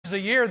is a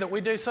year that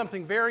we do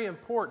something very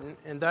important,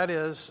 and that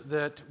is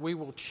that we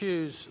will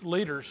choose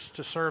leaders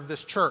to serve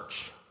this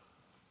church.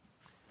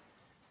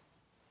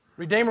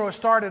 Redeemer was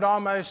started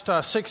almost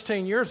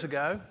 16 years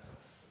ago.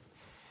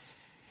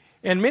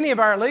 And many of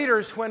our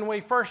leaders, when we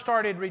first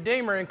started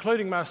Redeemer,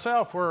 including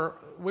myself,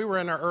 we were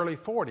in our early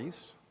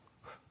 40s.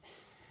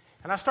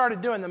 And I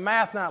started doing the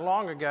math not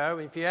long ago.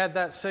 If you add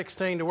that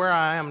 16 to where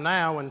I am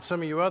now and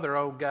some of you other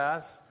old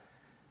guys,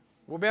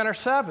 we'll be in our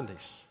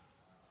 70s.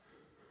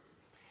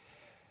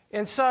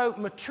 And so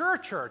mature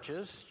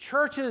churches,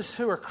 churches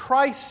who are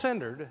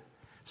Christ-centered,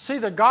 see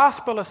the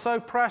gospel as so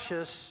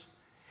precious,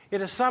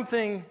 it is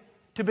something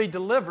to be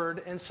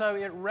delivered, and so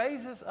it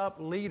raises up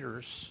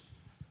leaders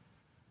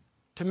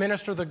to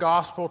minister the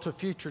gospel to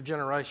future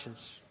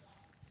generations.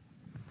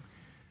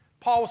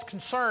 Paul was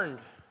concerned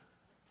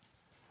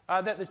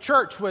that the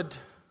church would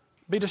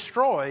be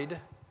destroyed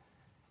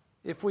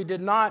if we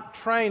did not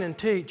train and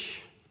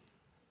teach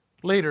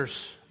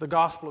leaders the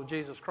gospel of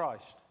Jesus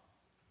Christ.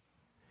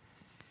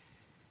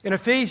 In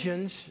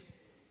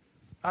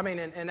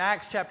in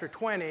Acts chapter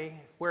 20,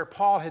 where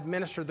Paul had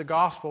ministered the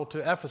gospel to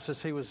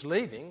Ephesus, he was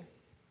leaving,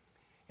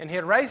 and he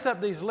had raised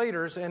up these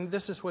leaders, and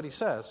this is what he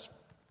says.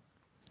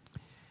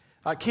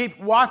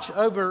 Keep watch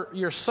over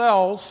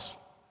yourselves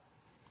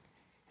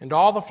and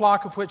all the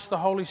flock of which the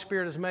Holy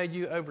Spirit has made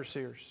you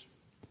overseers.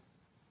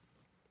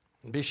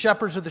 And be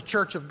shepherds of the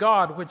church of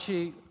God, which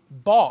he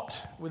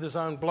bought with his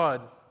own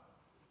blood.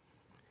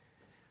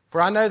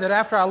 For I know that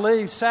after I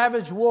leave,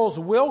 savage wolves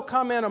will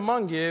come in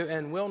among you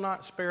and will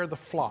not spare the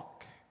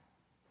flock.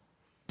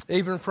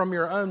 Even from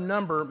your own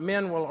number,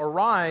 men will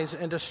arise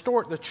and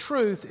distort the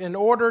truth in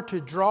order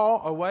to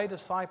draw away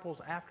disciples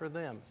after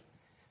them.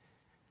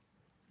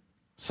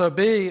 So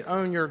be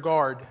on your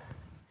guard,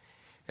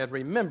 and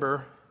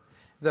remember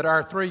that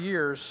our 3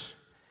 years,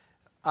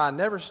 I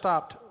never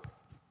stopped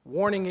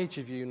warning each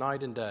of you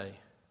night and day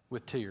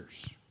with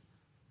tears.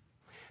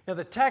 Now,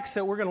 the text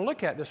that we're going to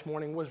look at this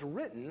morning was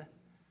written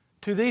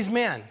to these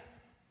men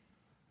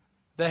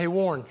that he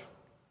warned.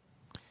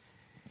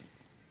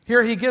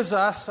 Here he gives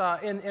us,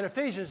 in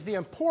Ephesians, the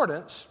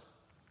importance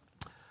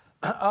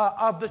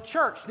of the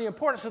church, the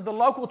importance of the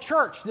local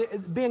church,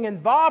 being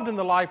involved in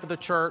the life of the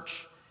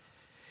church,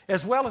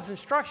 as well as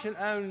instruction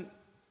on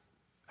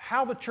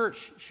how the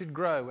church should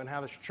grow and how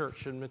the church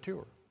should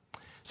mature.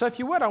 So if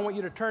you would, I want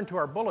you to turn to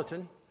our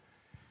bulletin.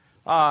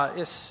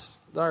 It's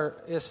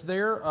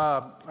there.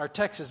 Our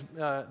text is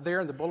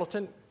there in the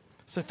bulletin.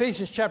 It's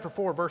Ephesians chapter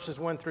 4, verses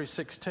 1 through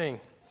 16.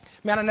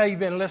 Man, I know you've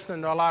been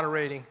listening to a lot of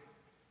reading,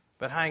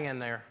 but hang in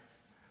there.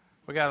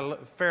 We got a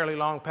fairly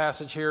long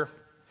passage here,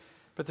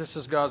 but this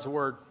is God's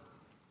word.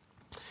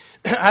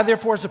 I,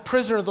 therefore, as a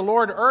prisoner of the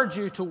Lord, urge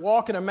you to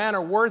walk in a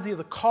manner worthy of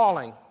the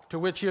calling to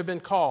which you have been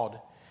called,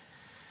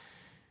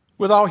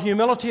 with all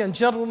humility and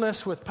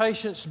gentleness, with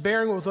patience,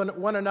 bearing with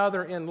one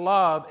another in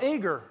love,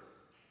 eager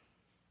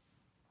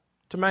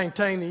to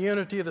maintain the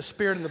unity of the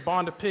Spirit and the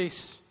bond of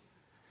peace.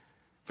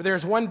 For there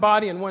is one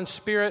body and one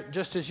Spirit,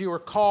 just as you are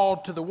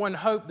called to the one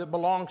hope that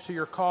belongs to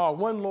your call,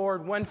 one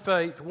Lord, one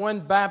faith,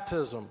 one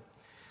baptism,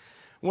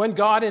 one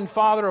God and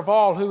Father of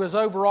all, who is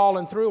over all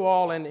and through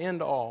all and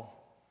in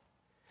all.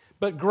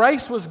 But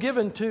grace was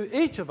given to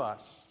each of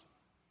us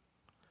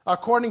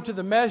according to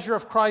the measure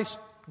of Christ's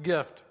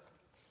gift.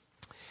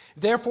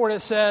 Therefore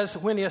it says,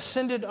 when he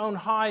ascended on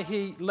high,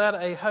 he led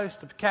a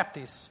host of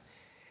captives,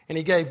 and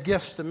he gave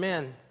gifts to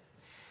men.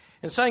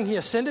 And saying he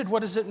ascended,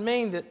 what does it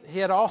mean that he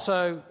had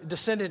also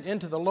descended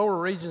into the lower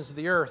regions of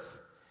the earth?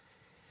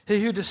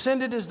 He who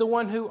descended is the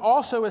one who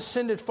also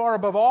ascended far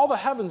above all the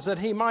heavens, that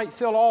he might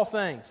fill all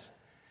things.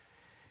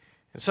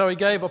 And so he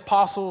gave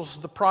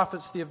apostles, the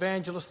prophets, the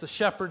evangelists, the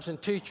shepherds, and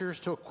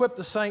teachers to equip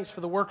the saints for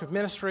the work of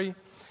ministry,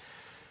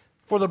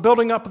 for the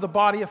building up of the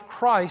body of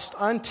Christ,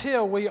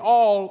 until we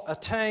all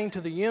attain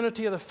to the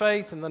unity of the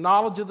faith and the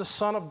knowledge of the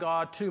Son of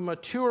God, to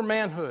mature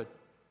manhood,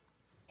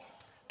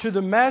 to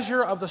the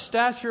measure of the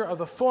stature of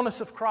the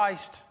fullness of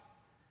Christ,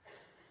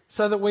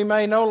 so that we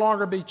may no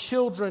longer be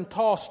children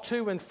tossed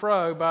to and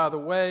fro by the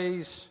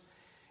waves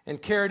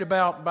and carried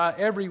about by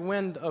every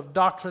wind of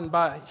doctrine,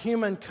 by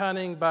human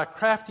cunning, by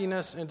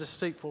craftiness and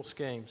deceitful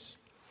schemes.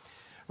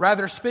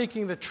 Rather,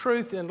 speaking the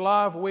truth in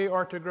love, we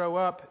are to grow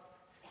up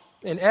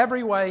in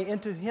every way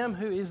into Him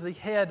who is the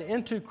head,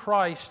 into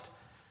Christ,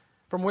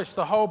 from which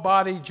the whole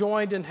body,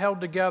 joined and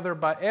held together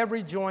by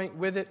every joint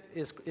with it,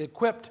 is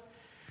equipped,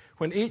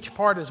 when each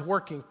part is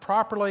working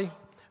properly,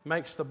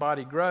 makes the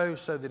body grow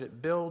so that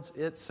it builds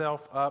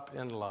itself up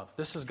in love.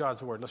 This is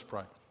God's word. Let's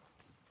pray.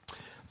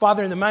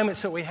 Father, in the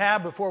moments that we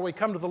have before we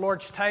come to the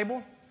Lord's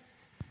table,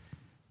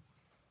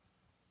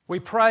 we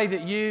pray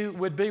that you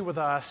would be with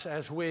us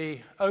as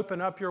we open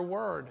up your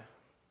word.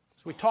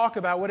 As we talk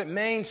about what it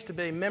means to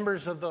be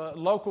members of the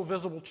local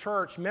visible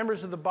church,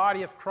 members of the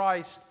body of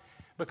Christ,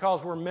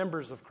 because we're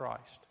members of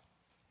Christ.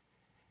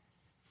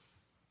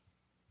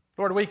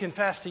 Lord, we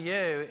confess to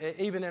you,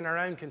 even in our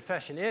own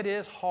confession, it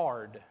is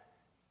hard.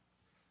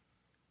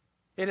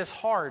 It is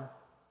hard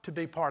to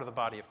be part of the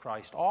body of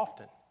Christ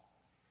often.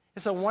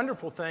 It's a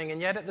wonderful thing,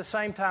 and yet at the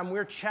same time,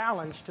 we're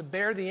challenged to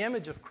bear the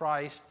image of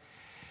Christ.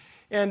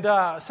 And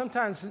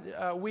sometimes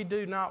we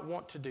do not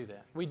want to do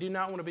that. We do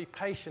not want to be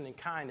patient and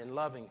kind and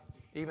loving,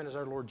 even as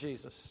our Lord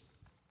Jesus.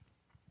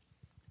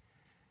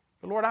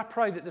 But Lord, I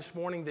pray that this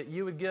morning that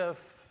you would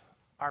give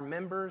our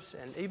members,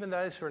 and even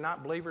those who are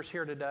not believers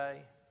here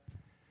today,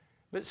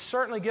 but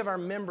certainly give our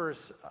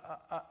members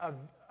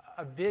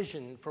a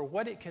vision for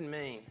what it can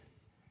mean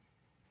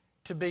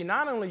to be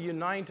not only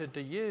united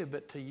to you,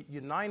 but to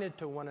united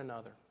to one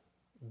another,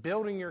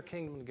 building your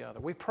kingdom together.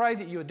 We pray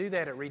that you would do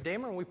that at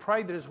Redeemer, and we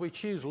pray that as we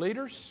choose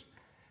leaders,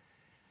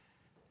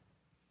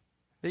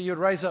 that you would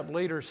raise up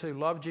leaders who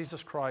love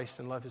Jesus Christ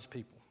and love his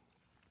people.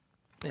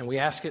 And we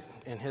ask it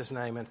in his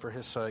name and for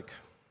his sake.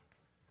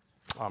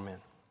 Amen.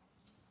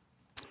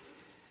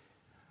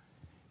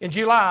 In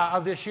July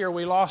of this year,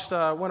 we lost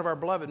one of our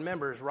beloved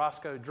members,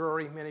 Roscoe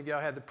Drury. Many of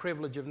y'all had the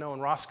privilege of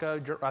knowing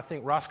Roscoe. I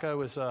think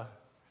Roscoe is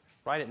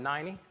right at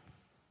 90.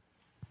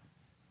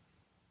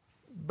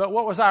 But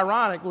what was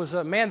ironic was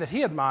a man that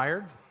he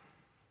admired.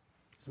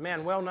 He's a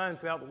man well known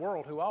throughout the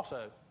world who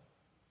also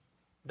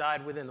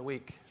died within the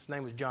week. His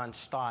name was John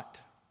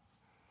Stott.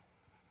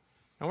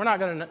 And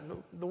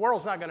the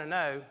world's not going to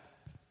know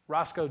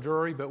Roscoe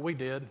Drury, but we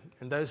did.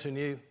 And those who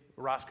knew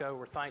Roscoe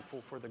were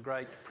thankful for the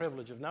great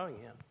privilege of knowing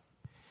him.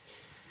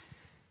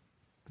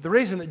 The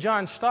reason that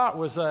John Stott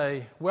was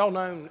a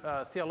well-known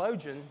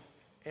theologian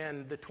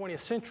in the 20th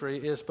century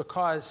is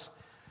because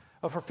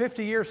for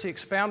 50 years he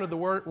expounded the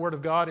Word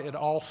of God at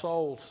All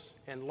Souls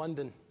in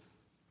London.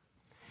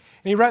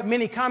 And he wrote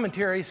many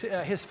commentaries.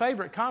 His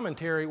favorite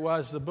commentary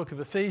was the book of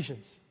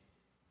Ephesians.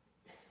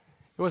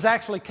 It was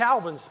actually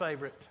Calvin's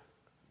favorite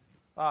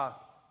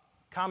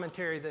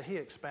commentary that he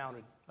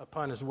expounded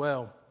upon as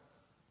well.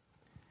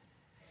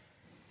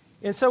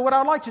 And so what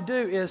I'd like to do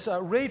is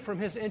read from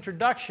his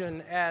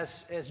introduction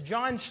as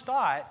John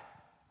Stott,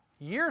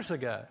 years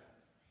ago,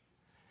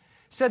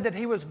 said that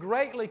he was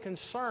greatly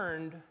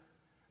concerned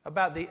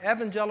about the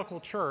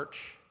evangelical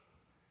church.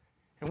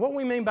 And what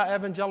we mean by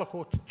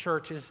evangelical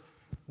church is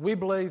we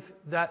believe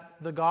that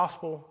the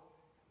gospel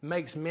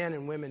makes men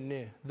and women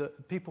new, the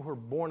people who are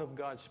born of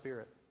God's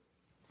Spirit.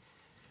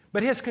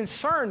 But his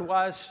concern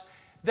was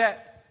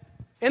that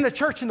in the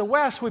church in the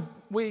West,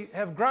 we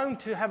have grown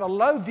to have a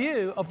low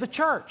view of the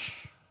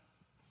church.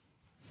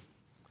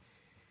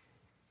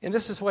 And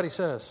this is what he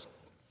says.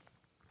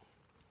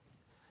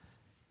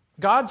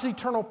 God's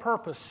eternal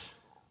purpose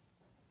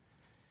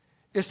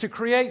is to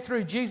create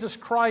through Jesus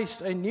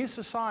Christ a new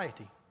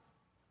society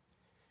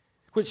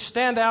which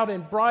stand out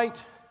in bright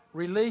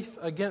relief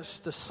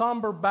against the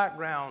somber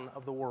background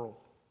of the world.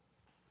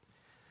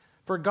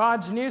 For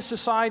God's new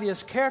society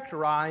is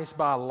characterized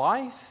by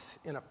life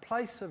in a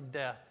place of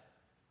death,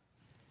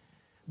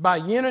 by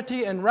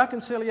unity and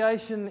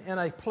reconciliation in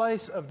a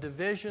place of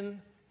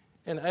division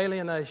and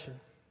alienation,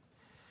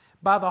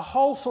 by the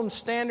wholesome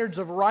standards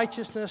of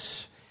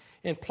righteousness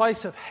in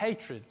place of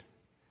hatred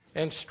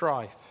and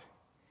strife,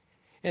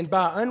 and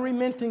by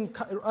unremitting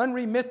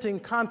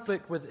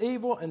conflict with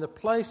evil in the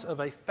place of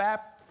a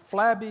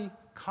flabby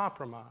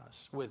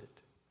compromise with it.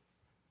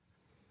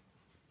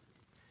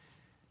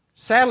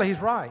 Sadly, he's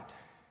right.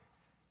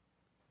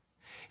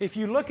 If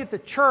you look at the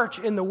church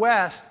in the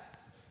West,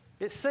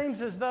 it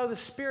seems as though the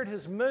Spirit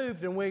has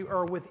moved and we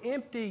are with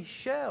empty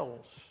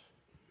shells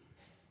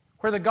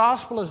where the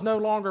gospel is no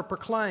longer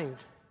proclaimed.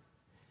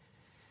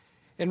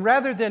 And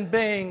rather than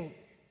being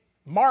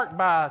marked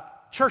by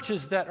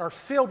churches that are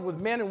filled with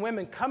men and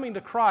women coming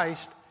to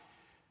Christ,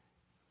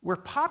 we're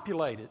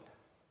populated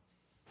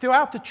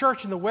throughout the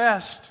church in the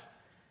West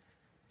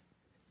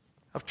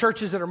of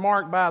churches that are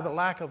marked by the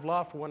lack of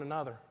love for one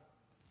another,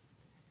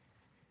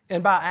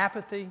 and by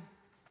apathy,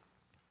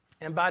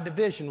 and by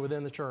division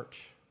within the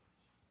church.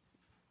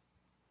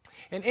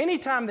 And any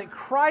time that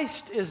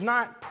Christ is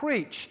not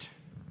preached,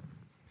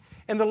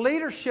 and the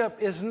leadership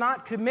is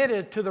not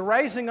committed to the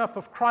raising up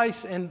of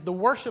Christ and the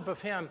worship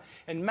of Him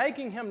and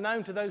making Him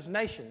known to those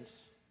nations,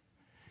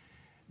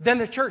 then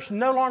the church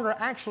no longer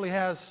actually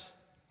has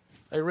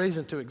a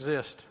reason to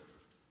exist.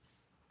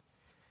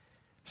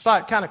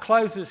 Stott kind of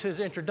closes his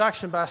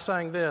introduction by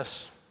saying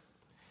this: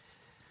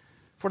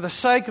 for the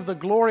sake of the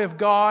glory of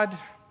God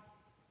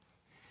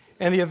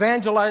and the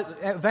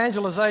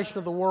evangelization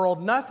of the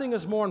world, nothing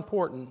is more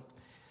important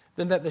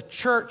than that the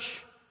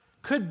church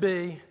could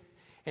be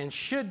and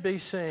should be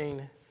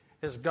seen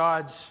as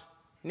God's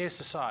new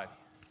society.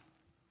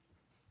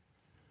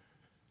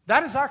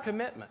 That is our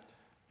commitment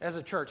as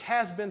a church,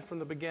 has been from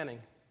the beginning.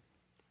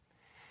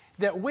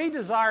 That we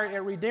desire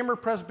at Redeemer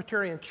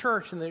Presbyterian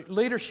Church and the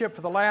leadership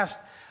for the last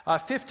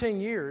 15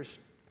 years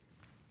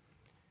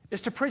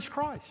is to preach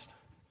Christ.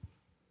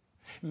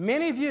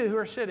 Many of you who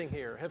are sitting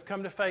here have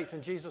come to faith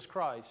in Jesus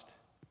Christ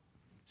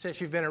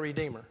since you've been a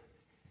Redeemer.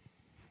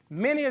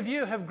 Many of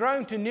you have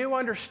grown to new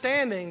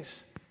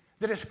understandings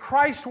that it's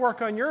Christ's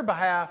work on your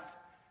behalf,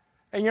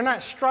 and you're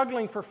not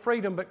struggling for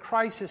freedom, but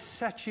Christ has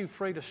set you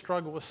free to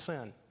struggle with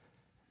sin.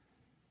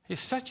 He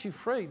set you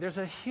free. There's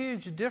a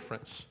huge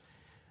difference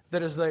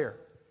that is there.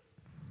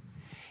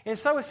 And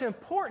so it's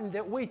important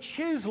that we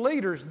choose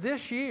leaders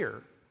this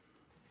year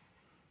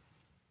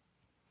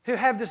who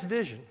have this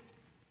vision.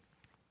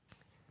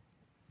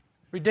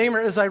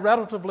 Redeemer is a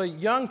relatively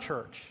young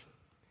church,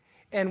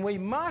 and we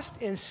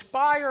must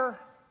inspire,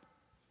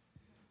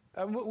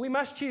 we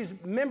must choose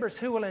members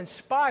who will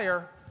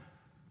inspire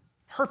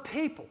her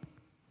people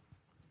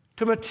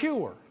to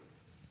mature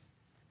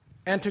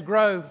and to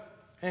grow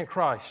in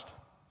Christ.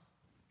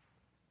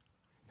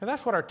 And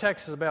that's what our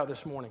text is about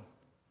this morning.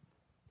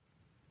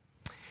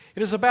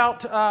 It is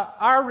about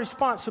our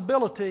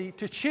responsibility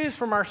to choose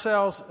from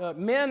ourselves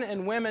men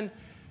and women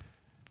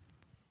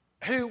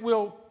who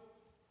will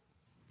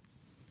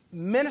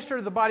minister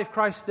to the body of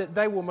Christ, that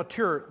they will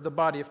mature the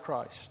body of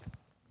Christ.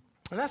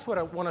 And that's what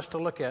I want us to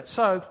look at.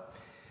 So,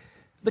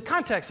 the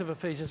context of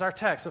Ephesians, our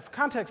text, the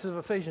context of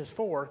Ephesians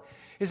 4,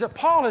 is that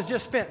Paul has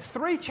just spent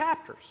 3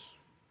 chapters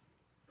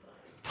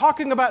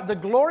talking about the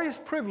glorious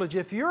privilege.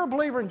 If you're a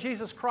believer in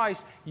Jesus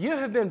Christ, you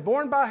have been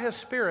born by His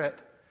Spirit.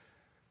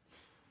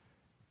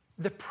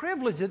 The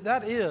privilege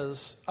that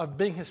is of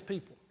being His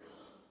people.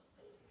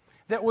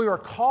 That we were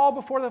called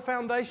before the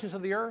foundations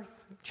of the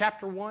earth,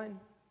 chapter 1.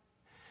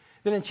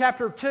 Then in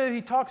chapter 2,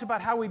 he talks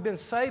about how we've been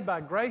saved by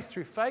grace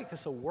through faith.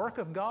 It's a work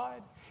of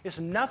God. It's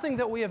nothing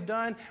that we have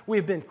done. We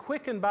have been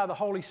quickened by the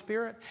Holy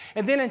Spirit.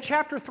 And then in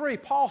chapter 3,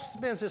 Paul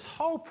spends this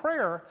whole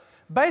prayer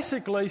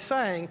basically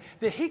saying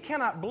that he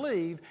cannot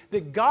believe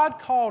that God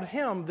called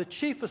him, the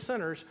chief of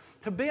sinners,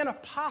 to be an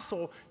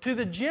apostle to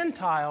the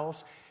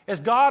Gentiles, as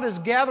God is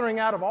gathering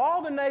out of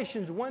all the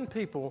nations one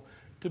people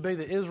to be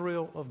the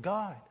Israel of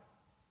God.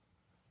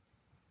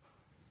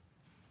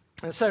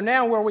 And so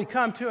now where we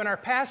come to in our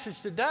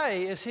passage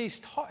today is he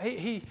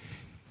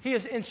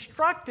is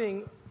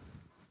instructing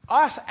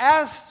us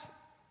as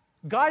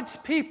God's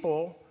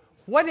people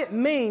what it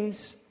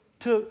means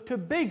to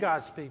be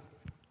God's people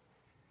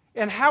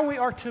and how we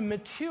are to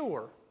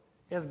mature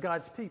as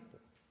God's people.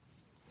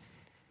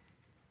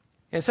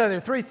 And so there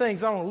are 3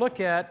 things I want to look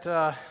at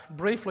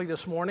briefly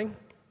this morning.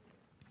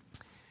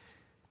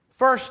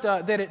 First,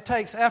 that it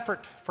takes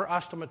effort for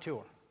us to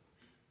mature.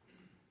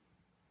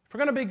 If we're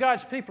going to be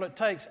God's people, it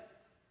takes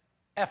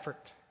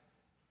effort.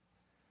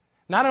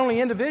 Not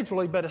only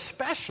individually, but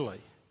especially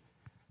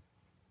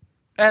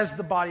as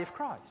the body of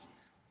Christ.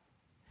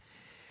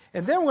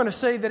 And then we're going to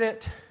see that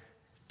it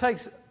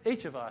takes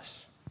each of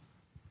us.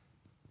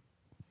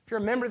 If you're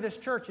a member of this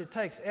church, it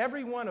takes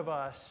every one of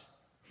us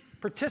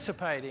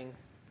participating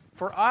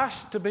for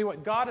us to be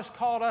what God has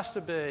called us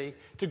to be,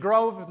 to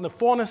grow in the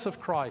fullness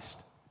of Christ.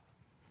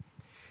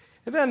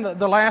 And then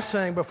the last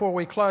thing before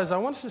we close, I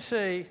want us to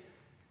see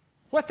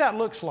what that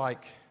looks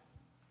like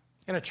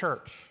in a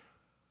church.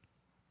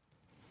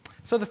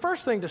 So the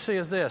first thing to see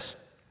is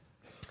this,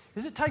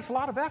 is it takes a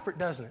lot of effort,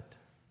 doesn't it,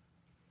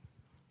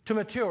 to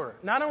mature,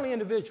 not only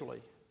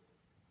individually,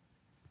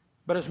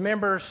 but as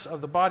members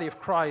of the body of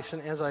Christ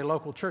and as a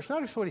local church.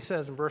 Notice what he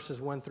says in verses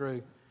 1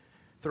 through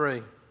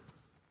 3.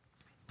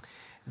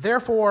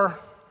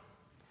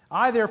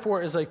 I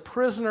therefore, as a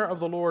prisoner of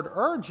the Lord,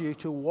 urge you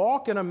to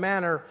walk in a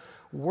manner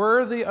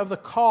worthy of the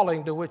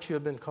calling to which you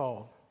have been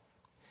called,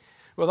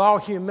 with all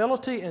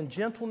humility and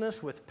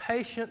gentleness, with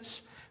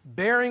patience,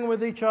 bearing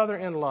with each other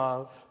in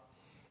love,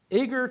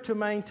 eager to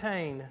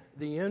maintain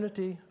the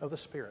unity of the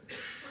Spirit.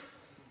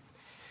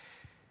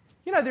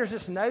 You know, there's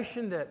this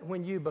notion that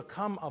when you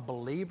become a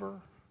believer,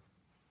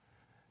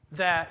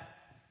 that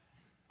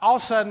all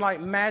of a sudden, like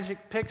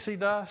magic pixie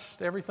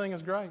dust, everything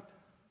is great.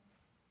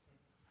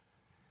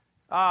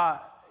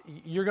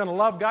 You're going to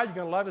love God, you're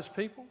going to love His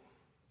people.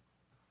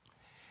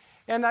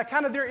 And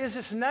there is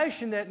this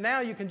notion that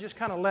now you can just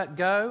kind of let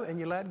go and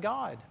you let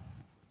God.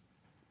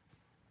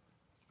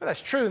 Well,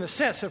 that's true in the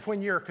sense of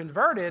when you're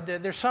converted,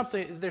 there's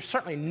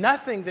certainly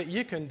nothing that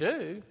you can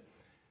do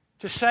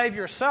to save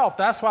yourself.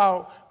 That's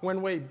why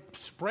when we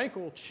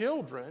sprinkle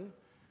children,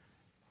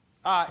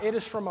 it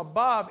is from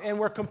above, and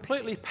we're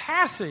completely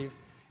passive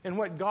in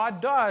what God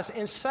does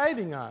in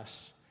saving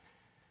us.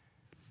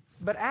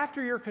 But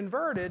after you're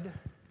converted,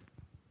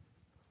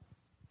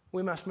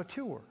 we must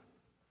mature.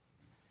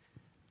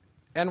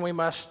 And we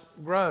must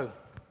grow.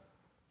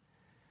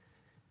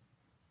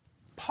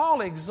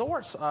 Paul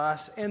exhorts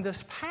us in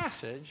this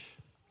passage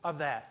of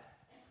that.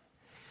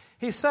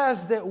 He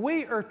says that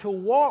we are to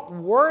walk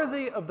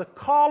worthy of the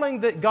calling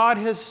that God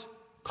has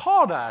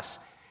called us.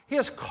 He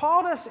has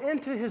called us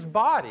into His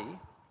body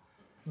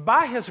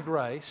by His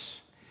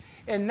grace,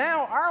 and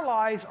now our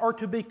lives are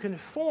to be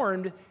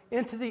conformed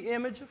into the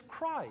image of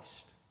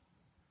Christ.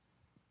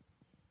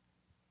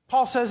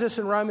 Paul says this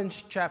in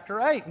Romans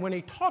chapter 8 when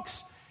he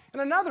talks in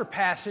another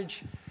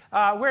passage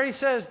where he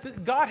says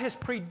that God has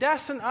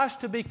predestined us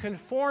to be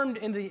conformed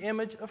in the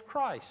image of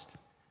Christ.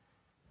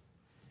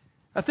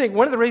 I think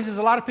one of the reasons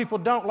a lot of people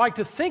don't like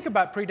to think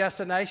about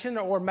predestination,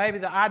 or maybe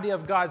the idea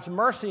of God's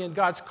mercy and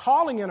God's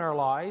calling in our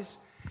lives,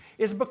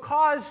 is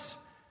because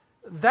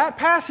that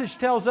passage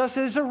tells us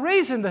there's a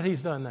reason that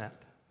He's done that.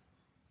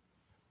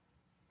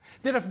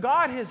 That if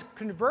God has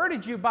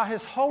converted you by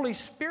His Holy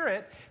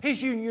Spirit,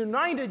 He's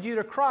united you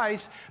to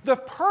Christ, the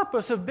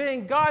purpose of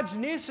being God's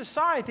new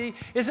society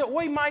is that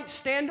we might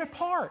stand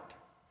apart.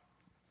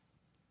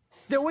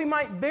 That we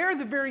might bear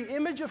the very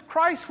image of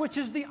Christ, which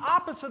is the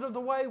opposite of the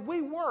way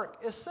we work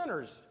as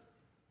sinners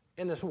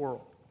in this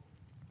world.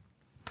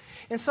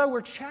 And so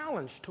we're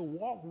challenged to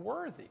walk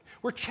worthy.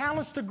 We're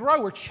challenged to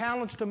grow. We're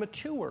challenged to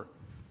mature.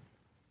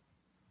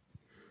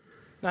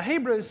 Now,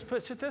 Hebrews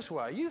puts it this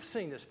way. You've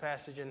seen this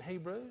passage in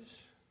Hebrews,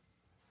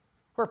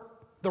 where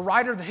the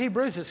writer of the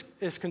Hebrews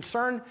is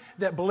concerned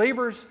that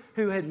believers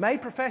who had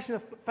made profession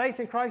of faith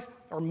in Christ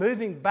are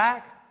moving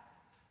back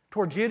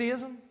toward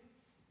Judaism.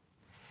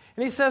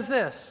 And he says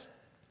this,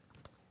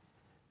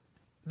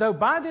 though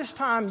by this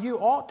time you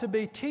ought to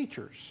be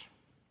teachers,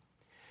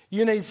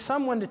 you need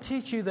someone to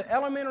teach you the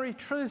elementary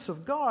truths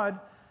of God,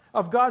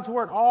 of God's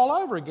Word all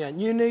over again.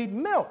 You need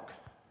milk,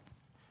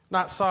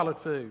 not solid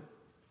food.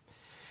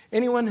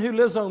 Anyone who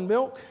lives on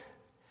milk,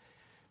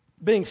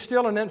 being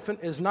still an infant,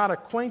 is not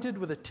acquainted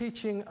with the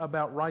teaching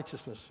about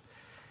righteousness.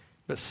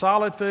 But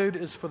solid food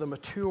is for the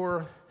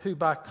mature, who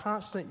by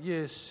constant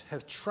use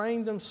have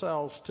trained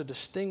themselves to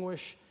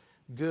distinguish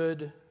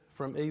good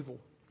from evil.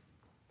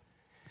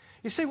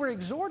 You see, we're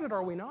exhorted,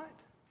 are we not?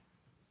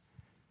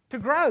 To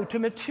grow, to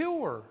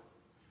mature,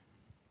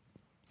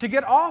 to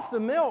get off the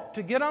milk,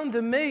 to get on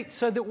the meat,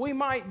 so that we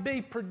might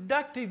be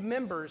productive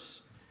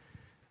members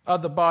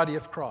of the body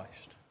of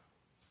Christ.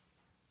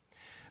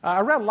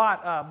 I read a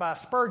lot by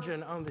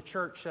Spurgeon on the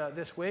church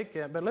this week,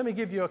 but let me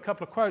give you a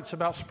couple of quotes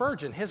about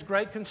Spurgeon. His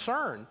great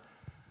concern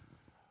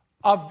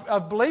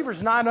of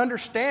believers not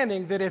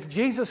understanding that if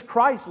Jesus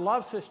Christ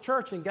loves His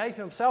church and gave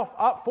Himself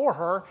up for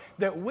her,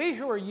 that we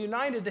who are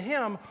united to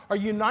Him are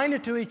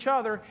united to each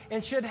other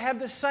and should have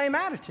the same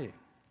attitude.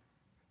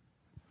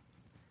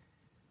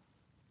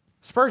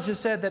 Spurgeon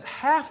said that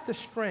half the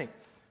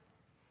strength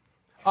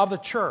of the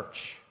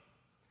church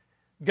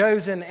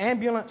goes in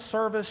ambulant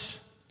service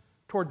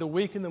toward the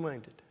weak and the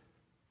wounded.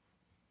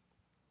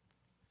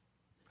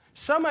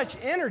 So much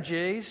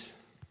energies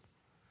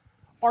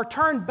are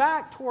turned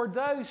back toward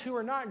those who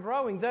are not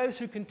growing, those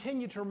who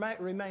continue to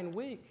remain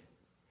weak.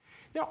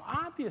 Now,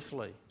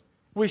 obviously,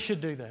 we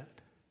should do that.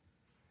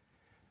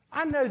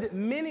 I know that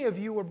many of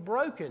you are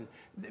broken.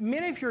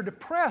 Many of you are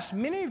depressed.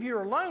 Many of you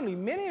are lonely.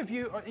 Many of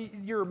you,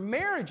 your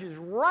marriage is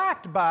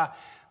racked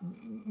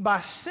by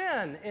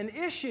sin and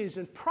issues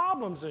and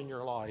problems in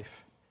your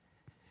life.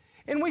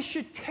 And we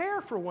should care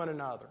for one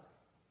another.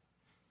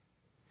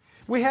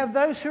 We have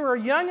those who are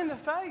young in the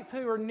faith,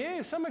 who are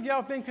new. Some of y'all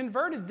have been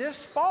converted this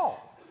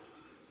fall.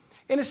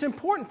 And it's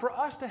important for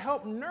us to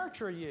help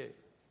nurture you.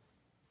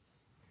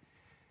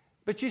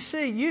 But you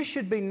see, you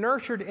should be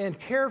nurtured and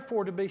cared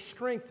for to be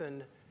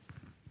strengthened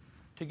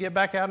to get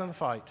back out in the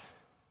fight,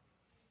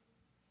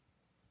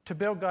 to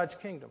build God's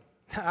kingdom.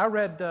 I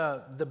read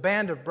The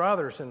Band of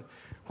Brothers, and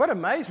what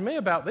amazed me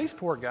about these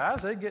poor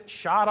guys, they'd get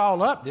shot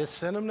all up. They'd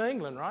send them to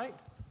England, right?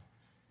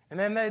 And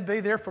then they'd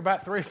be there for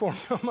about 3 or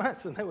 4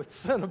 months, and they would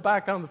send them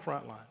back on the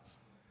front lines.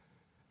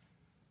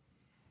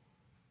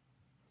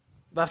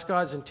 That's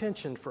God's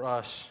intention for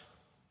us.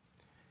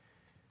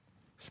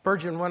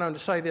 Spurgeon went on to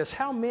say this,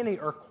 how many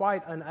are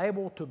quite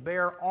unable to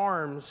bear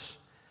arms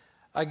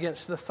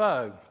against the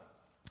foe,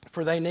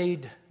 for they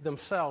need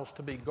themselves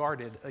to be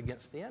guarded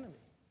against the enemy.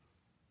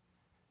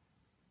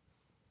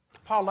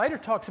 Paul later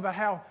talks about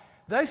how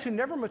those who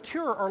never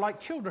mature are like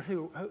children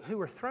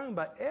who are thrown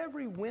by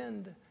every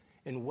wind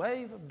and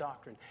wave of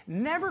doctrine,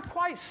 never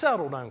quite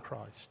settled on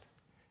Christ,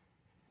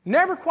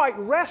 never quite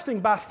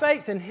resting by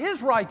faith in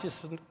His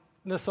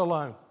righteousness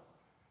alone,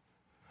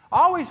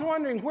 always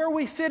wondering where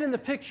we fit in the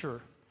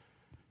picture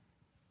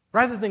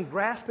rather than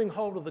grasping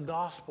hold of the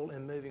gospel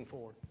and moving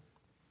forward.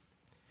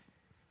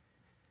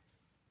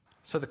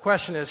 So the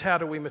question is, how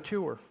do we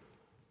mature?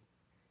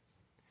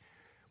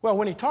 Well,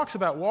 when he talks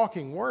about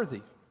walking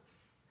worthy,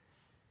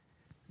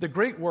 the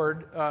Greek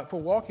word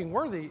for walking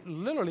worthy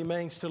literally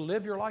means to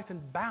live your life in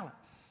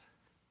balance.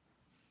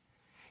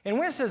 And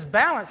when it says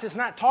balance, it's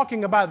not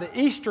talking about the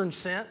Eastern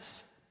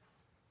sense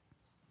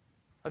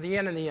of the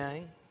yin and the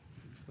yang,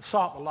 the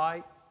salt and the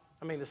light.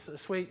 I mean, the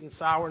sweet and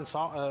sour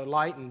and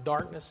light and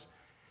darkness.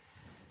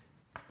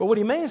 But what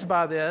he means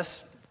by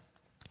this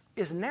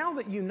is now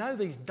that you know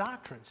these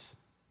doctrines,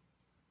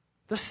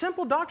 the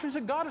simple doctrines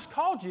that God has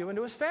called you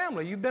into His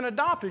family, you've been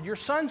adopted, you're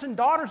sons and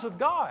daughters of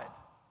God.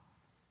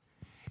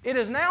 It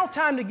is now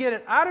time to get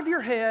it out of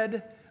your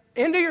head,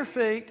 into your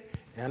feet,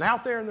 and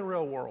out there in the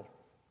real world.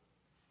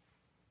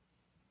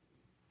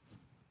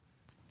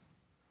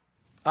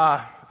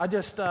 I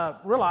just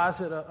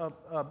realized that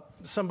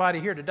somebody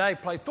here today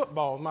played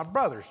football with my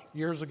brothers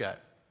years ago.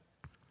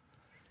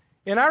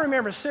 And I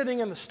remember sitting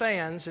in the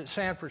stands at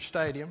Sanford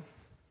Stadium.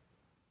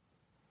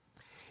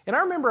 And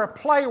I remember a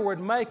player would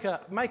make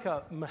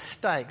a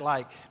mistake,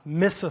 like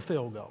miss a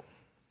field goal.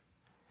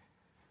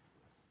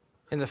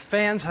 And the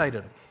fans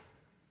hated him.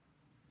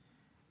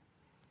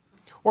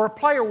 Or a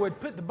player would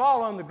put the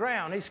ball on the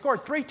ground. He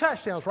scored 3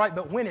 touchdowns, right?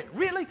 But when it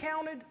really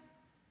counted,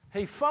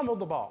 he fumbled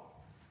the ball.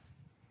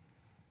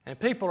 And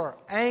people are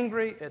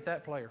angry at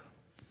that player.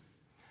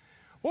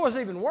 What was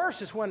even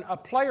worse is when a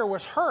player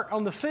was hurt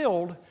on the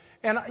field,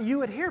 and you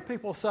would hear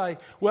people say,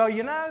 well,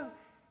 you know,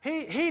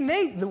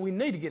 we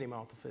need to get him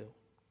off the field.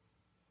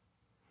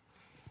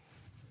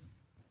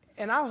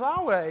 And I was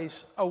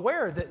always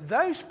aware that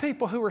those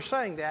people who were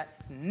saying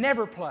that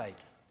never played.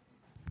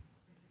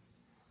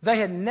 They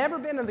had never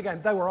been in the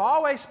game. They were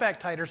always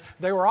spectators.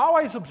 They were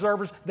always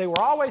observers. They were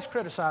always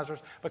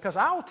criticizers. Because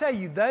I will tell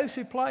you, those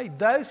who played,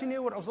 those who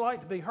knew what it was like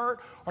to be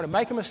hurt or to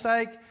make a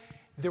mistake,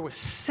 there was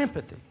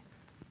sympathy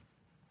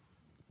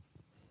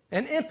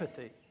and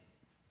empathy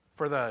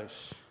for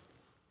those.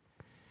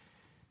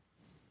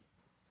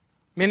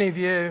 Many of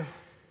you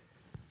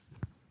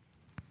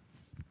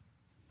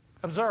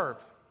observe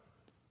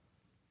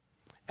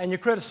and you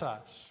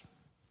criticize.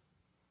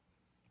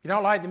 You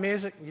don't like the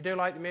music, you do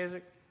like the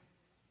music.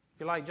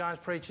 You like John's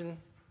preaching,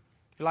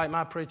 you like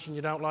my preaching,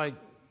 you don't like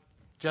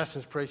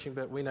Justin's preaching,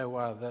 but we know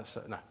why that's...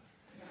 No.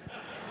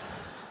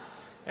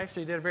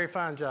 Actually, you did a very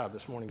fine job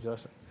this morning,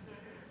 Justin.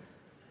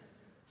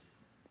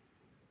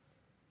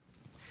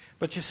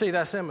 But you see,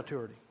 that's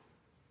immaturity.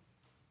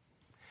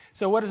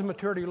 So what does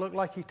maturity look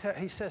like?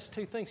 He says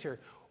two things here: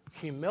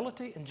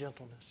 humility and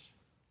gentleness.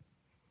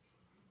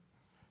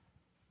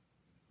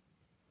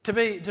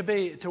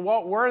 To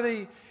walk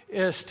worthy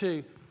is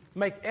to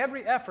make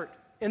every effort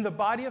in the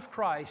body of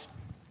Christ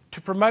to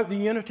promote the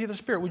unity of the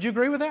Spirit. Would you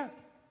agree with that?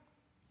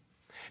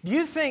 Do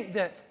you think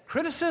that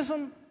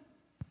criticism,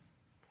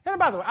 and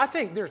by the way, I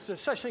think there's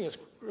such thing as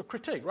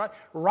critique, right?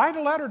 Write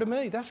a letter to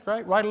me, that's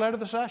great. Write a letter to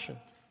the session.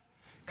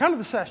 Come to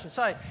the session,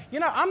 say, you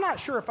know, I'm not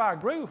sure if I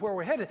agree with where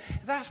we're headed.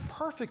 That's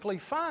perfectly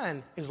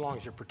fine as long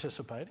as you're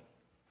participating.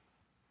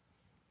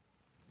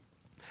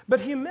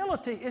 But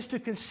humility is to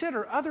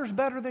consider others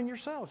better than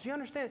yourselves. You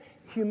understand?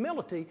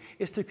 Humility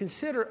is to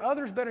consider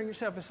others better than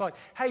yourself. It's like,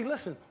 hey,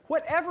 listen,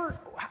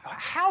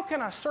 how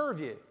can I serve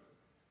you?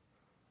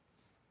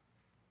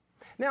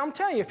 Now, I'm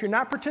telling you, if you're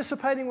not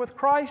participating with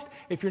Christ,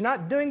 if you're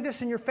not doing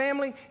this in your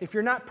family, if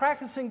you're not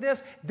practicing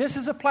this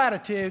is a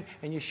platitude,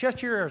 and you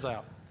shut your ears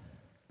out.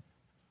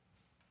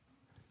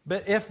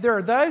 But if there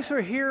are those who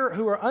are here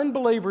who are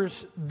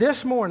unbelievers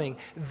this morning,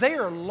 they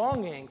are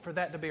longing for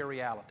that to be a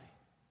reality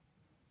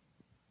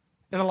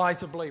in the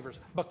lives of believers,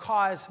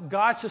 because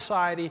God's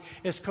society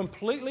is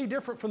completely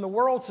different from the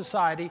world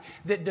society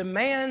that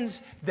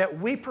demands that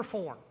we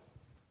perform.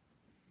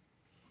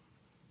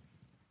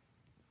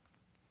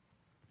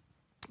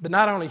 But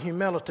not only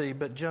humility,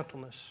 but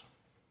gentleness.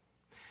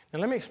 Now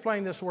let me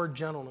explain this word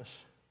gentleness,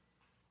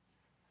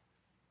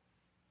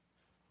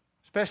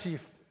 especially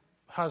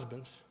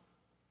husbands.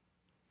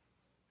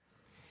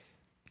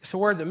 It's a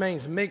word that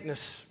means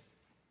meekness.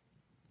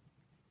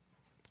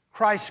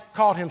 Christ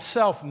called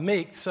himself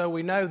meek, so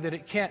we know that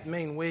it can't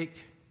mean weak.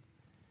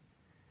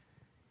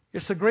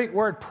 It's the Greek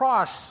word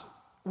pros,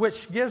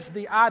 which gives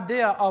the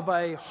idea of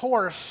a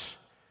horse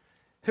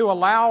who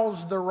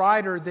allows the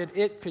rider that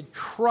it could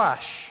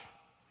crush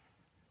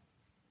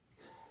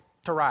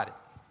to ride it.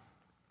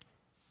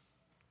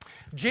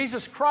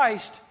 Jesus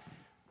Christ,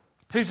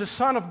 who's the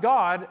Son of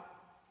God,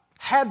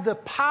 had the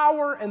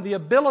power and the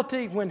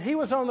ability when he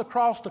was on the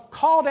cross to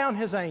call down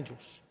his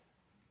angels.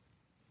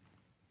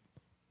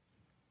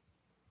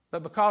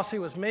 But because he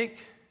was meek,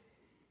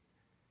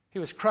 he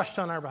was crushed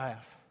on our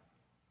behalf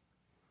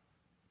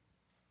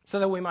so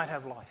that we might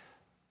have life.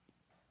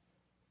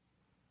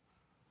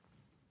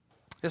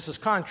 This is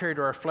contrary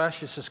to our flesh.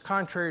 This is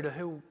contrary to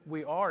who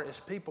we are as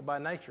people by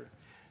nature.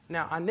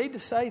 Now, I need to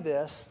say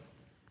this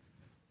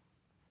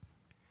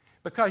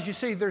because, you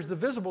see, there's the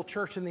visible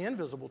church and the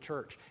invisible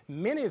church.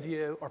 Many of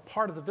you are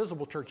part of the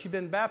visible church. You've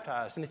been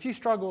baptized. And if you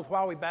struggle with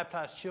why we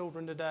baptize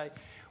children today,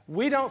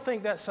 we don't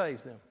think that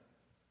saves them.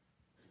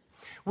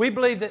 We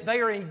believe that they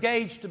are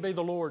engaged to be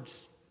the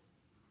Lord's.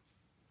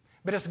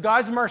 But it's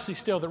God's mercy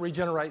still that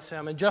regenerates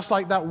them. And just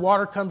like that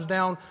water comes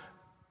down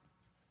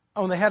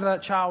on the head of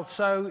that child,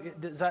 so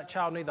does that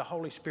child need the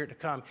Holy Spirit to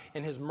come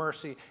in his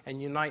mercy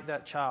and unite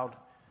that child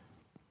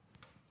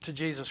to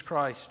Jesus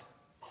Christ.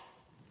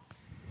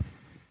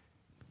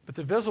 But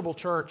the visible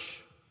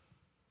church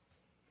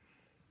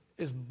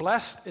is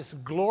blessed, it's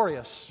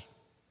glorious.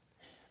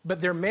 But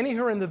there are many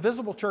who are in the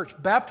visible church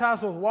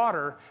baptized with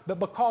water, but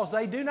because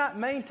they do not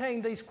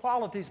maintain these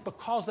qualities,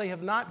 because they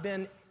have not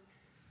been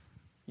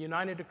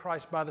united to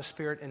Christ by the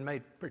Spirit and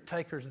made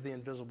partakers of the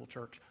invisible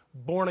church,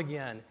 born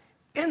again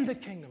in the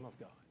kingdom of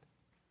God.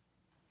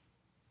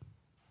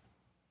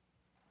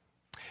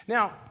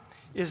 Now,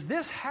 is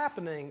this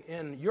happening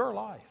in your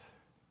life?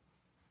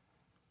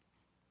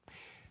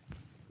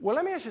 Well,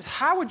 let me ask you this.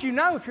 How would you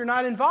know if you're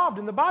not involved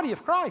in the body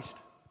of Christ?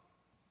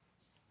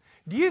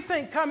 Do you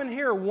think coming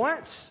here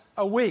once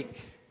a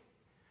week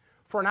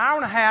for an hour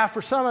and a half,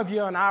 for some of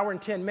you an hour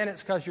and 10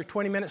 minutes because you're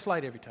 20 minutes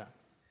late every time?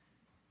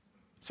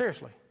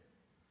 Seriously.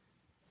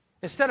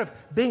 Instead of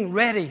being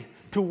ready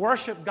to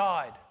worship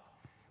God.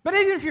 But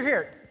even if you're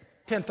here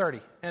at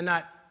 10:30 and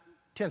not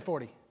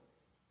 10:40,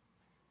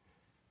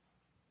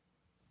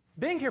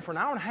 being here for an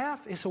hour and a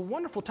half, it's a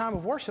wonderful time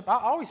of worship. I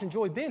always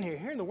enjoy being here,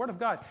 hearing the Word of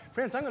God.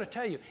 Friends, I'm going to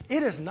tell you,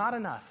 it is not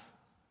enough.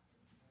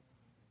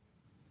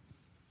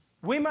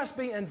 We must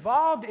be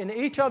involved in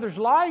each other's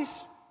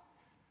lives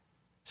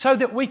so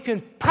that we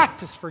can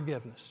practice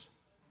forgiveness,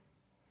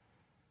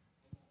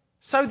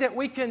 so that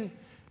we can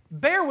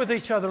bear with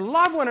each other,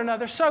 love one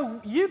another, so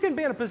you can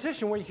be in a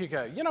position where you could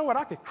go, you know what,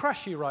 I could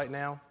crush you right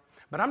now,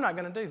 but I'm not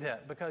going to do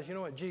that because you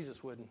know what,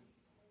 Jesus wouldn't.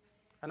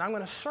 And I'm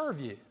going to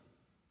serve you.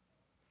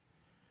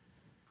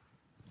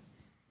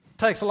 It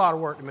takes a lot of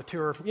work to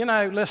mature. You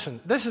know,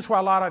 listen, this is why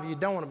a lot of you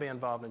don't want to be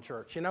involved in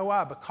church. You know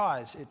why?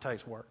 Because it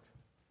takes work.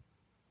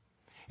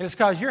 And it's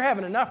because you're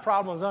having enough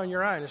problems on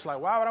your own. It's like,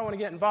 why would I want to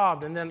get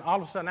involved? And then all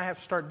of a sudden I have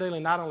to start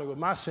dealing not only with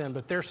my sin,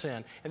 but their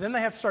sin. And then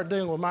they have to start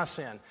dealing with my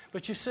sin.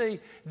 But you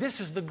see,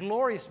 this is the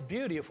glorious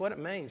beauty of what it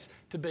means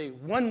to be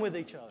one with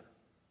each other.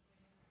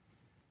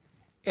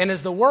 And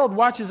as the world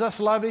watches us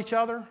love each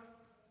other,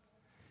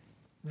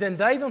 then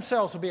they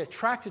themselves will be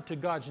attracted to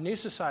God's new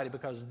society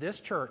because this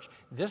church,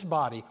 this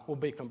body, will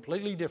be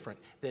completely different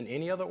than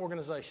any other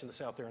organization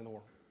that's out there in the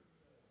world.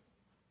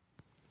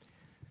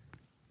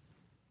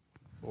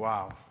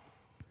 Wow,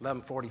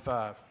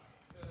 11:45.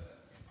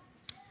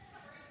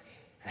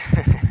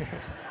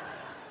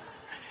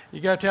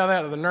 You got to tell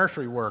that to the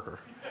nursery worker.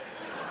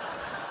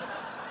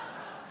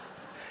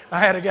 I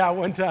had a guy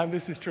one time,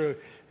 this is true,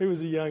 he was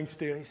a young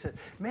student. He said,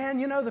 man,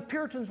 you know, the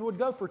Puritans would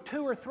go for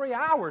 2 or 3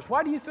 hours.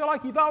 Why do you feel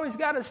like you've always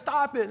got to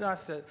stop it? And I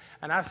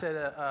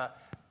said,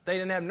 they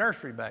didn't have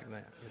nursery back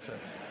then.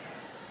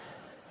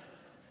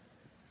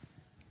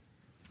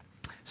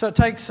 So it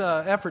takes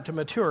effort to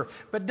mature.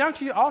 But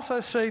don't you also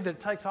see that it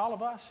takes all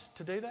of us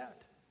to do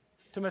that,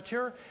 to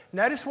mature?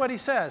 Notice what he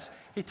says.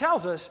 He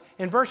tells us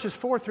in verses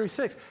 4 through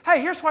 6,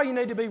 hey, here's why you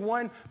need to be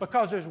one,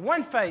 because there's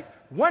one faith,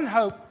 one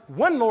hope,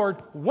 one Lord,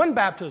 one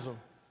baptism.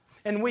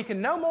 And we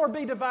can no more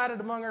be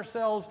divided among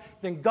ourselves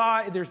than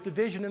there's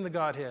division in the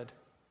Godhead.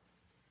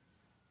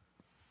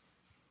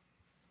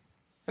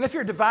 And if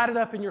you're divided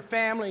up in your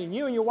family and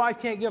you and your wife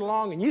can't get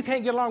along and you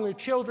can't get along with your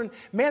children,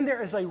 man,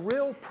 there is a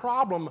real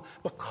problem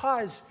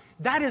because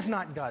that is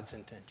not God's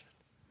intention.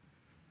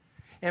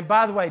 And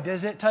by the way,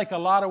 does it take a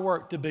lot of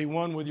work to be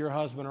one with your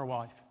husband or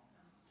wife?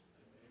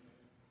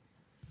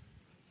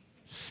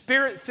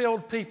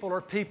 Spirit-filled people are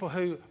people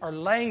who are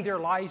laying their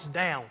lives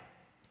down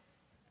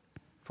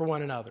for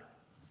one another.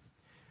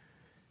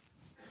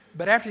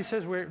 But after he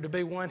says we're to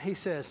be one, he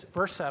says,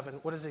 verse 7,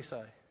 what does he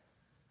say?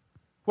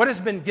 What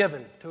has been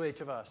given to each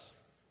of us?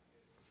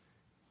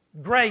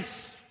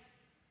 Grace.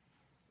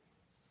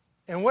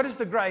 And what is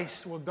the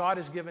grace? Well, God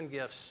has given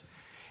gifts.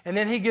 And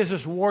then he gives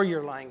us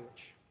warrior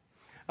language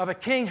of a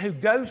king who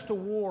goes to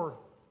war.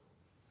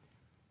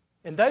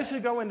 And those who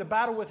go into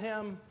battle with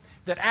him,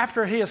 that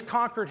after he has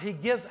conquered, he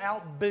gives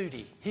out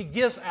booty. He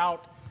gives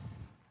out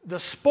the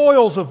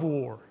spoils of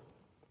war.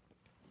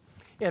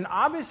 And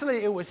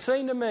obviously it would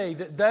seem to me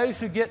that those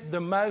who get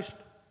the most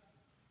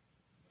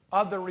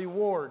of the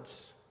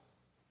rewards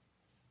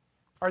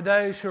are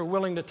those who are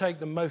willing to take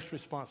the most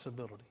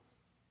responsibility.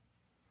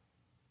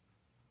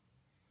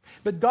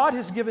 But God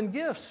has given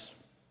gifts.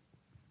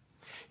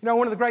 You know,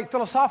 one of the great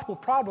philosophical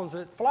problems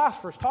that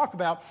philosophers talk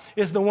about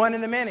is the one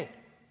and the many.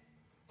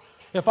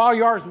 If all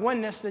you are is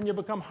oneness, then you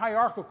become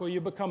hierarchical, you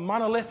become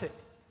monolithic,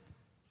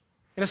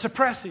 and it's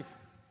oppressive.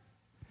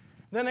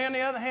 Then on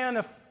the other hand,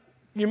 if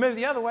you move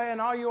the other way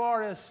and all you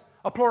are is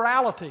a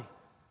plurality,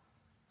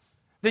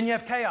 then you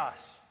have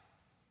chaos.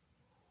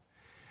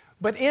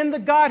 But in the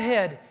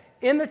Godhead,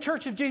 in the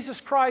Church of Jesus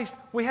Christ,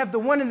 we have the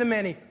one and the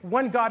many,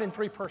 one God in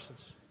 3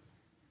 persons.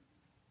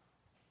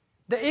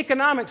 The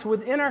economics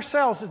within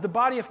ourselves is the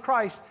body of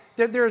Christ,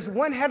 that there is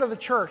one head of the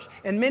church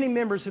and many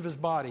members of his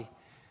body.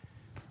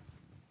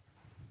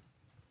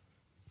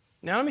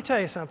 Now let me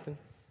tell you something.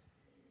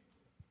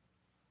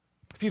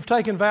 If you've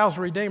taken vows of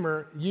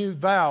Redeemer, you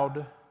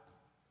vowed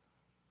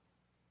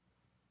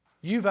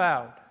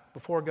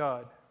before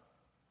God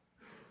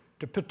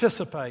to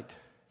participate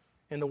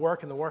in the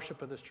work and the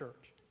worship of this church.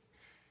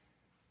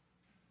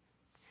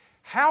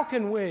 How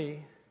can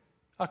we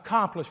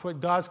accomplish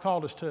what God's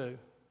called us to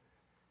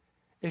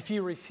if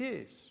you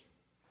refuse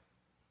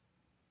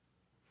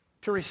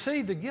to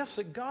receive the gifts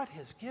that God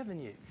has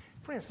given you?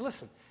 Friends,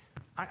 listen,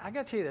 I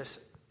got to tell you this.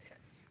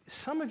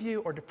 Some of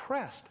you are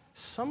depressed.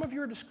 Some of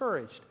you are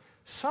discouraged.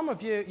 Some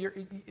of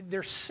you,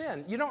 there's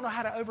sin. You don't know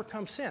how to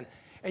overcome sin.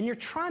 And you're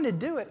trying to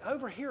do it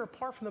over here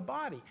apart from the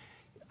body.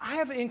 I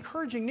have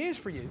encouraging news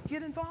for you.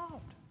 Get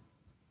involved.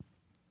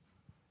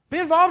 Be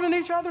involved in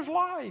each other's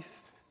life.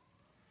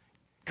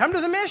 Come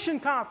to the mission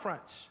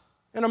conference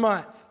in a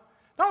month.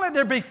 Don't let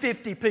there be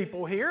 50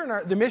 people here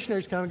and the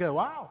missionaries come and go,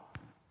 wow.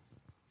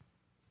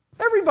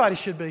 Everybody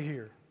should be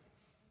here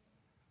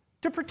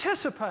to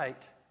participate.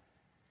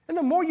 And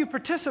the more you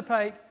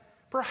participate,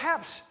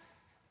 perhaps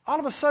all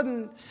of a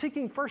sudden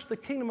seeking first the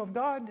kingdom of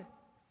God,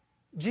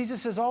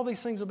 Jesus says all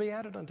these things will be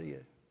added unto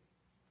you.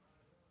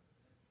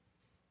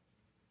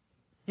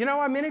 You know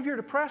why many of you are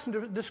depressed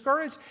and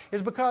discouraged?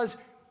 Is because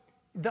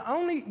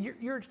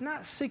you're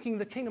not seeking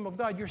the kingdom of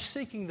God, you're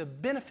seeking the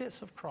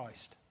benefits of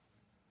Christ.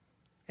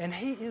 And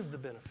He is the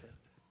benefit.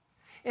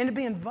 And to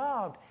be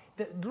involved,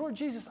 that, Lord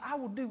Jesus, I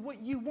will do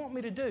what you want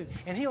me to do.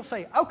 And He'll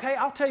say, okay,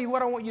 I'll tell you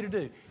what I want you to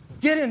do.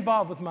 Get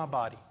involved with my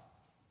body.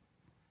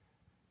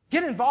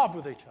 Get involved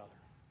with each other.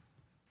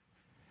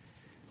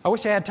 I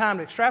wish I had time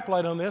to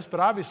extrapolate on this, but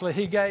obviously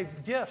He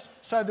gave gifts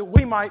so that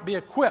we might be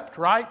equipped,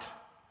 right?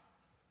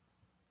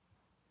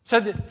 So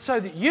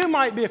that you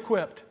might be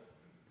equipped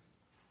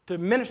to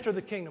minister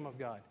the kingdom of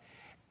God.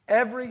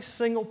 Every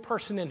single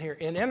person in here,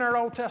 and in our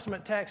Old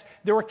Testament text,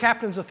 there were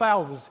captains of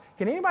thousands.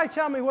 Can anybody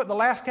tell me what the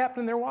last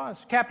captain there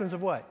was? Captains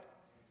of what?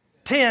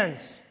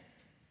 Tens.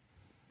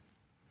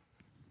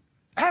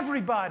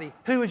 Everybody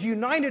who is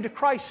united to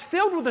Christ,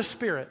 filled with the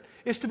Spirit,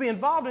 is to be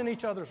involved in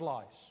each other's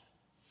lives.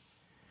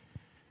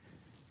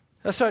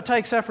 So it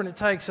takes effort, it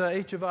takes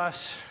each of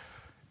us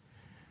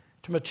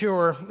to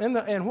mature.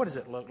 And what does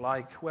it look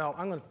like? Well,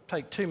 I'm going to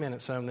take 2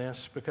 minutes on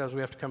this because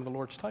we have to come to the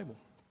Lord's table.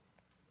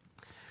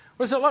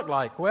 What does it look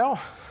like? Well,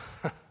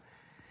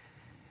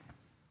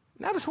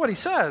 notice what he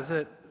says.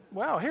 That,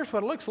 well, here's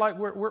what it looks like.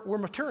 We're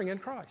maturing in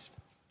Christ.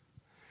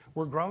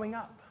 We're growing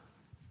up.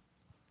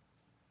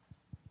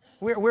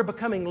 We're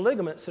becoming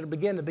ligaments that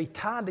begin to be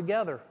tied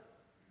together.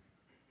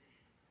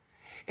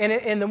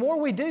 And the more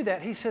we do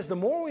that, he says, the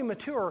more we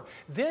mature,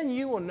 then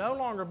you will no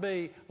longer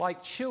be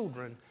like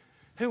children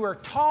who are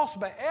tossed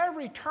by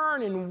every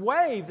turn and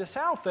wave that's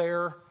out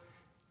there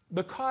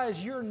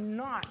because you're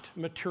not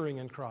maturing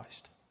in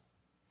Christ.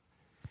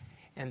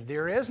 And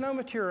there is no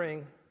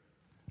maturing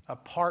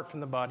apart from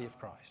the body of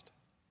Christ.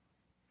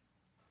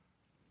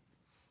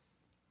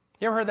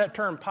 You ever heard that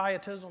term,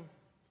 pietism?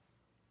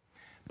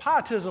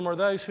 Pietism are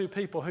those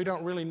people who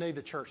don't really need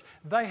the church.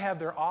 They have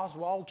their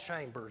Oswald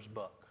Chambers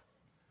book.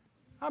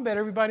 I bet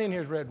everybody in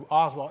here has read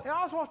Oswald.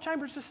 Oswald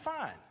Chambers is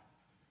fine,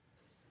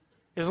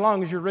 as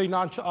long as you're reading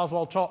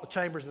Oswald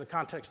Chambers in the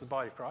context of the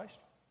body of Christ.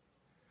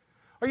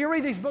 Or you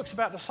read these books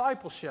about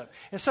discipleship.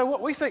 And so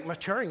what we think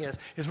maturing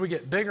is we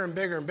get bigger and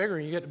bigger and bigger,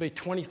 and you get to be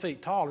 20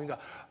 feet tall. And you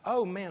go,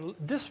 oh man,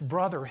 this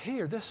brother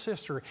here, this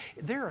sister,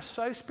 they're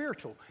so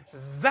spiritual.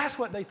 That's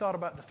what they thought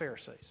about the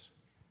Pharisees.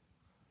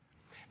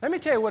 Let me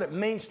tell you what it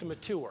means to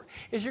mature.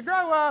 Is you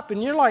grow up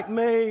and you're like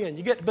me and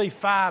you get to be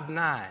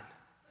 5'9".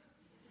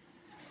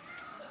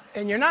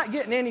 And you're not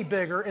getting any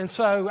bigger, and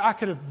so I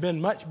could have been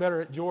much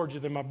better at Georgia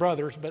than my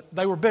brothers, but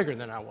they were bigger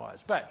than I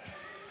was. But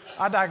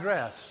I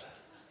digress.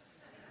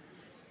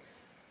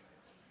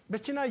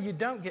 But you know, you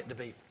don't get to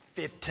be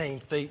 15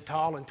 feet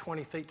tall and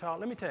 20 feet tall.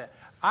 Let me tell you,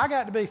 I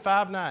got to be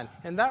 5'9",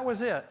 and that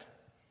was it.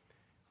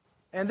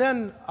 And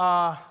then,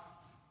 but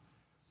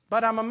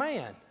I'm a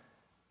man.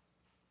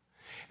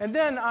 And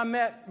then I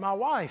met my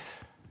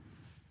wife.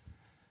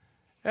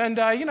 And,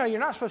 you know, you're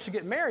not supposed to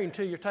get married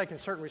until you're taking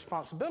certain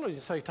responsibilities.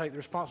 And so you take the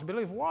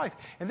responsibility of a wife.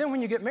 And then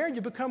when you get married,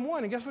 you become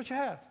one. And guess what you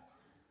have?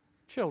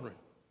 Children.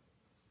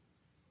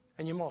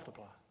 And you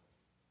multiply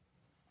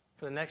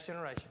for the next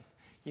generation.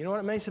 You know what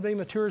it means to be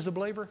mature as a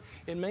believer?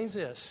 It means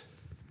this,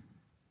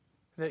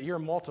 that you're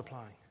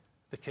multiplying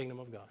the kingdom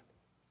of God.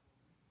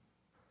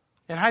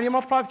 And how do you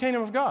multiply the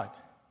kingdom of God?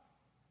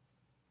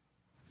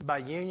 By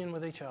union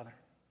with each other.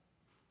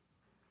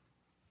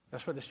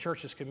 That's what this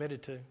church is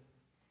committed to.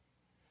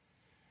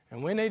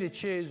 And we need to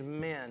choose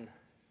men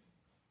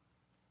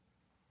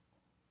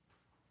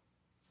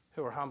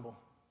who are humble,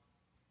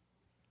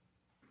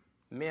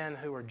 men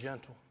who are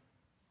gentle,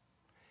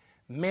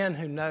 men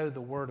who know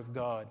the Word of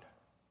God,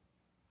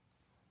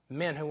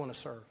 men who want to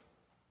serve.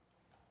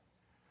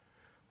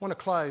 I want to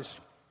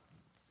close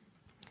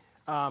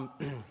by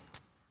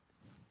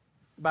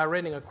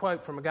reading a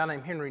quote from a guy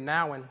named Henry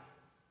Nouwen,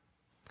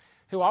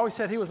 who always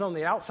said he was on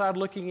the outside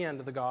looking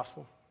into the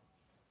gospel.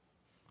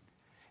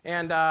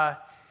 And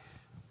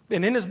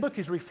in his book,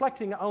 he's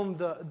reflecting on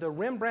the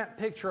Rembrandt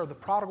picture of the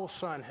prodigal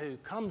son who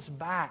comes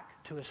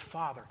back to his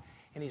father,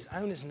 and he's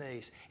on his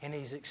knees, and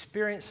he's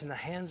experiencing the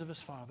hands of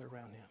his father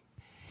around him.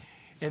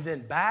 And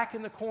then back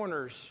in the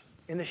corners,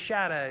 in the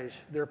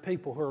shadows, there are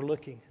people who are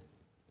looking,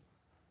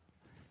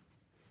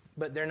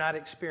 but they're not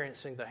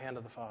experiencing the hand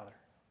of the Father.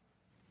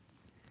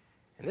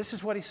 And this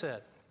is what he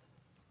said.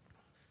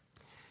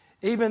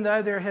 Even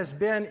though there has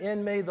been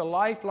in me the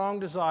lifelong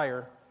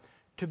desire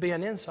to be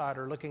an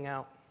insider looking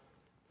out,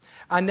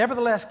 I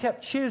nevertheless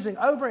kept choosing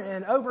over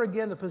and over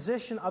again the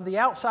position of the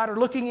outsider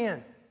looking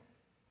in.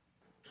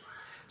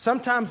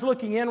 Sometimes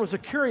looking in was a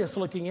curious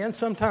looking in,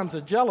 sometimes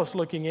a jealous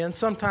looking in,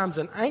 sometimes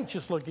an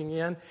anxious looking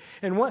in,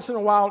 and once in a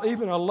while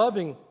even a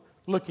loving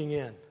looking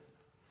in.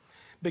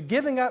 But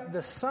giving up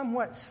the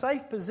somewhat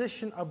safe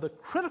position of the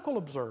critical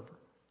observer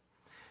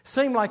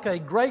seemed like a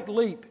great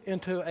leap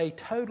into a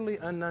totally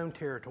unknown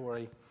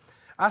territory.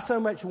 I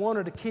so much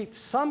wanted to keep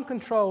some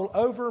control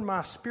over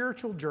my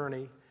spiritual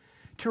journey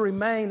to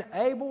remain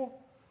able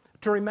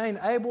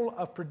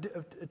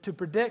to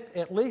predict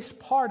at least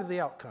part of the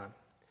outcome,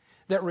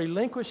 that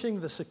relinquishing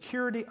the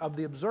security of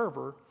the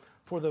observer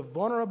for the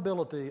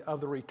vulnerability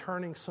of the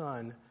returning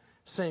son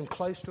seemed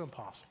close to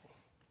impossible.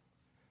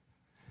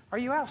 Are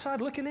you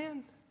outside looking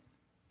in?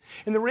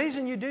 And the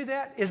reason you do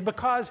that is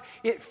because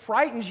it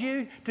frightens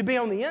you to be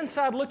on the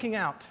inside looking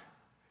out.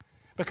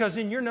 Because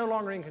then you're no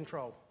longer in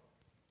control.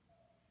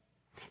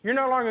 You're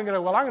no longer going to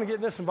go, well, I'm going to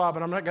get this involved,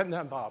 but I'm not getting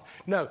that involved.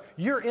 No,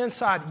 you're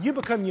inside. You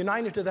become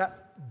united to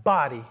that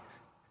body.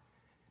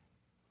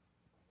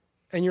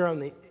 And you're on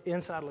the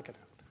inside looking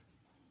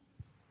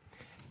out.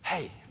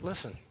 Hey,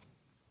 listen,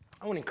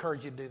 I want to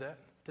encourage you to do that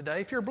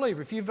today. If you're a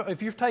believer,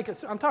 if you've taken,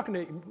 I'm talking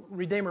to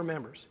Redeemer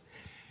members.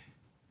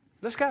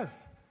 Let's go.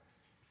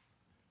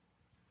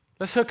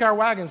 Let's hook our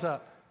wagons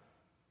up.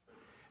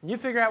 And you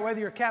figure out whether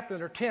you're a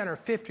captain or 10 or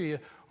 50 or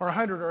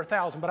 100 or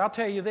 1,000. But I'll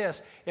tell you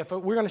this, if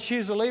we're going to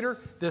choose a leader,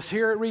 this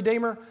here at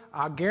Redeemer,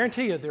 I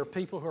guarantee you there are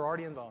people who are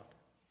already involved.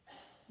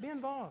 Be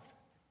involved.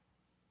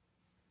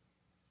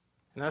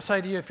 And I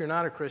say to you, if you're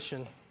not a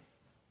Christian,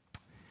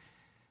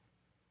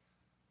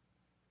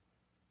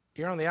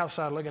 you're on the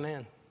outside looking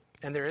in.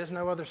 And there is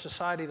no other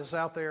society that's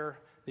out there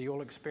that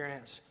you'll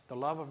experience the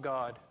love of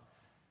God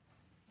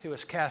who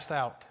is cast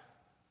out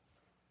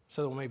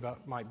so that we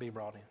might be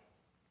brought in.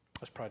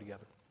 Let's pray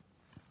together.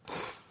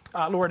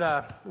 Lord,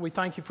 we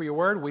thank you for your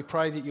word. We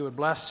pray that you would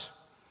bless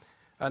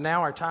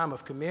now our time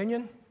of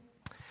communion.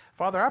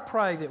 Father, I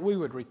pray that we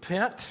would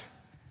repent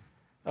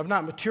of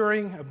not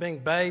maturing, of being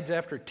babes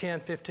after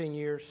 10, 15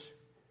 years.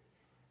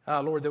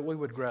 Lord, that we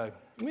would grow.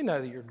 We know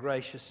that you're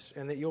gracious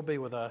and that you'll be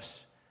with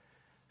us.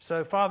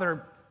 So,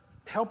 Father,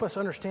 help us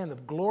understand the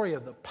glory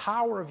of the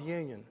power of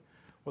union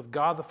with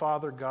God the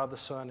Father, God the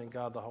Son, and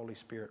God the Holy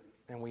Spirit.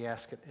 And we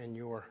ask it in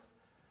your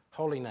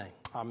holy name.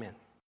 Amen.